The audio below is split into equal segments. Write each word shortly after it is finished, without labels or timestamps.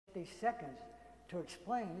seconds to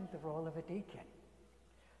explain the role of a deacon.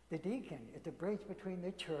 The deacon is the bridge between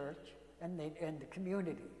the church and the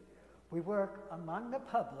community. We work among the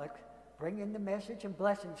public, bringing the message and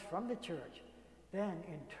blessings from the church. Then,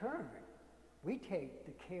 in turn, we take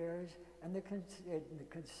the cares and the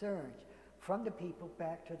concerns from the people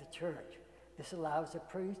back to the church. This allows the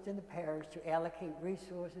priest and the parish to allocate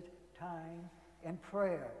resources, time, and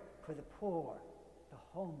prayer for the poor, the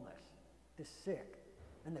homeless, the sick,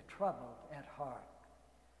 and the troubled at heart.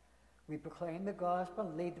 We proclaim the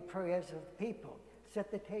gospel, lead the prayers of the people,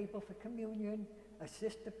 set the table for communion,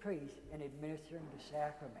 assist the priest in administering the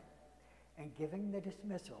sacrament, and giving the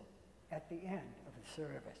dismissal at the end of the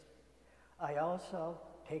service. I also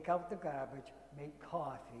take out the garbage, make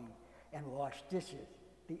coffee, and wash dishes,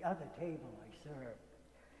 the other table I serve.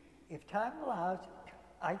 If time allows,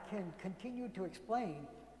 I can continue to explain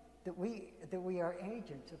that we are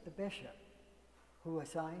agents of the bishop who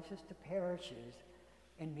assigns us to parishes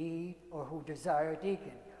in need or who desire a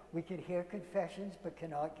deacon. We can hear confessions but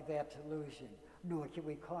cannot give absolution, nor can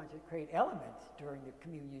we consecrate elements during the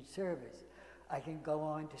communion service. I can go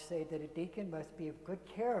on to say that a deacon must be of good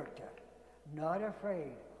character, not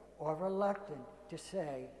afraid or reluctant to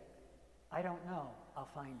say, I don't know, I'll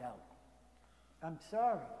find out. I'm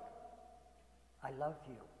sorry. I love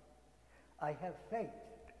you. I have faith,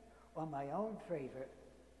 or my own favor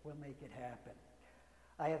will make it happen.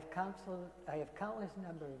 I have countless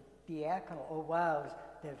number of diaconal or vows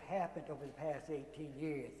that have happened over the past 18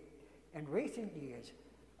 years. In recent years,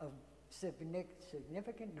 of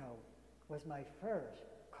significant note was my first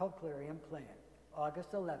cochlear implant,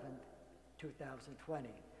 August 11th, 2020,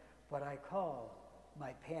 what I call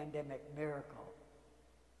my pandemic miracle.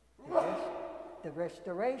 The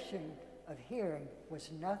restoration of hearing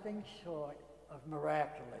was nothing short of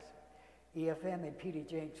miraculous. EFM and Peter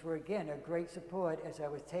Jenks were again a great support as I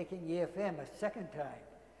was taking EFM a second time.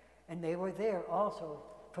 And they were there also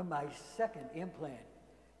for my second implant,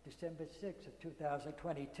 December 6th of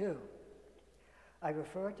 2022. I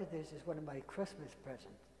refer to this as one of my Christmas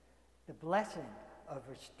presents. The blessing of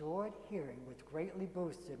restored hearing, which greatly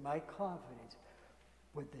boosted my confidence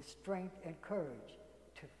with the strength and courage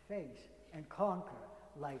to face and conquer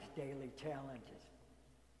life's daily challenges.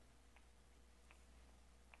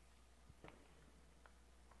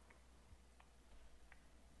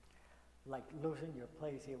 Like losing your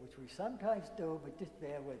place here, which we sometimes do, but just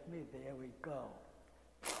bear with me, there we go.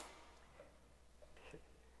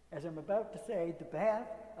 As I'm about to say, the path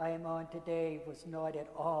I am on today was not at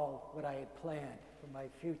all what I had planned for my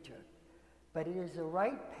future, but it is the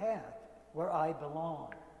right path where I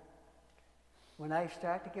belong. When I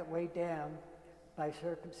start to get weighed down by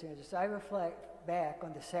circumstances, I reflect back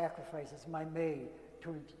on the sacrifices my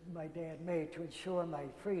dad made to ensure my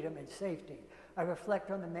freedom and safety. I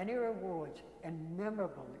reflect on the many rewards and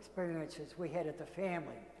memorable experiences we had as a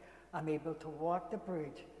family. I'm able to walk the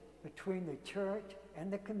bridge between the church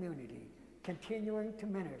and the community, continuing to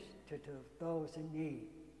minister to those in need.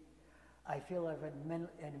 I feel an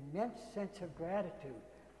immense sense of gratitude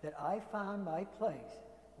that I found my place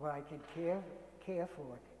where I can care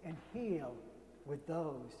for and heal with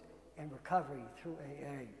those in recovery through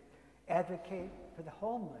AA, advocate for the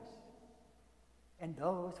homeless and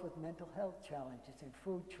those with mental health challenges and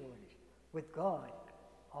food shortage. With God,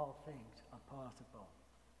 all things are possible.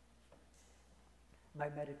 My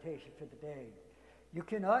meditation for the day. You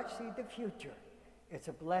cannot see the future. It's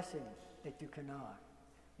a blessing that you cannot.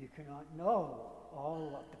 You cannot know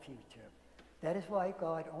all of the future. That is why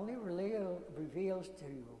God only reveals to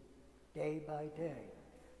you day by day.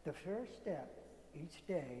 The first step each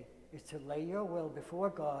day is to lay your will before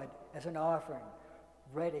God as an offering,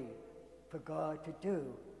 ready for God to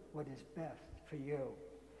do what is best for you.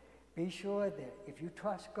 Be sure that if you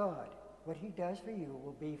trust God, what he does for you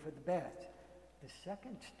will be for the best. The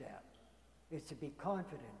second step is to be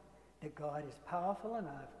confident that God is powerful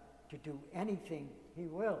enough to do anything he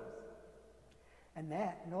wills, and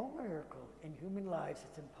that no miracle in human lives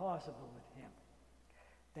is impossible with him.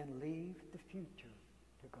 Then leave the future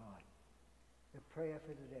to God. The prayer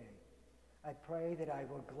for today. I pray that I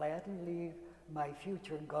will gladly leave my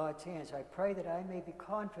future in God's hands. I pray that I may be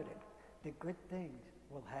confident that good things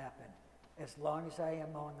will happen as long as I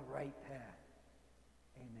am on the right path.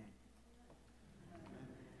 Amen.